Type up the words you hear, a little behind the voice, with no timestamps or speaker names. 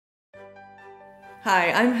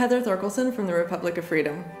Hi, I'm Heather Thorkelson from the Republic of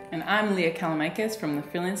Freedom. And I'm Leah Kalamikis from the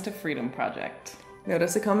Freelance to Freedom Project.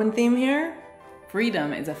 Notice a common theme here?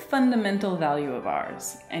 Freedom is a fundamental value of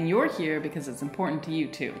ours, and you're here because it's important to you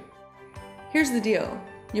too. Here's the deal.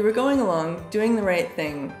 You were going along, doing the right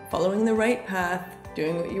thing, following the right path,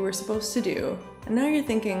 doing what you were supposed to do, and now you're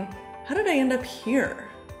thinking, how did I end up here?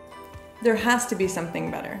 There has to be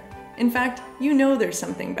something better. In fact, you know there's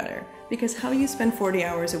something better, because how you spend 40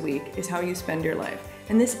 hours a week is how you spend your life,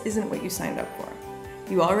 and this isn't what you signed up for.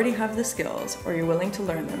 You already have the skills, or you're willing to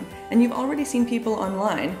learn them, and you've already seen people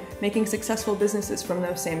online making successful businesses from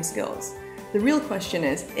those same skills. The real question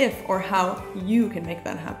is if or how you can make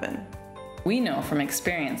that happen. We know from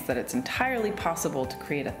experience that it's entirely possible to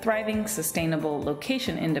create a thriving, sustainable,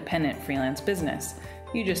 location-independent freelance business.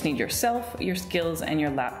 You just need yourself, your skills, and your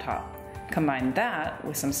laptop. Combine that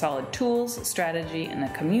with some solid tools, strategy, and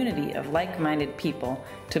a community of like-minded people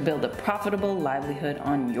to build a profitable livelihood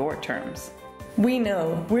on your terms. We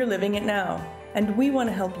know we're living it now, and we want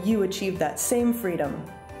to help you achieve that same freedom.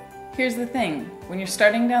 Here's the thing, when you're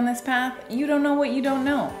starting down this path, you don't know what you don't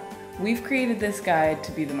know. We've created this guide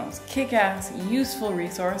to be the most kick-ass, useful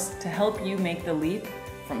resource to help you make the leap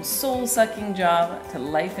from soul-sucking job to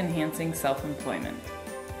life-enhancing self-employment.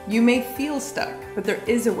 You may feel stuck, but there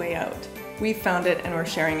is a way out. We've found it and we're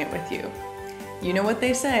sharing it with you. You know what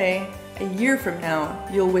they say, a year from now,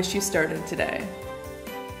 you'll wish you started today.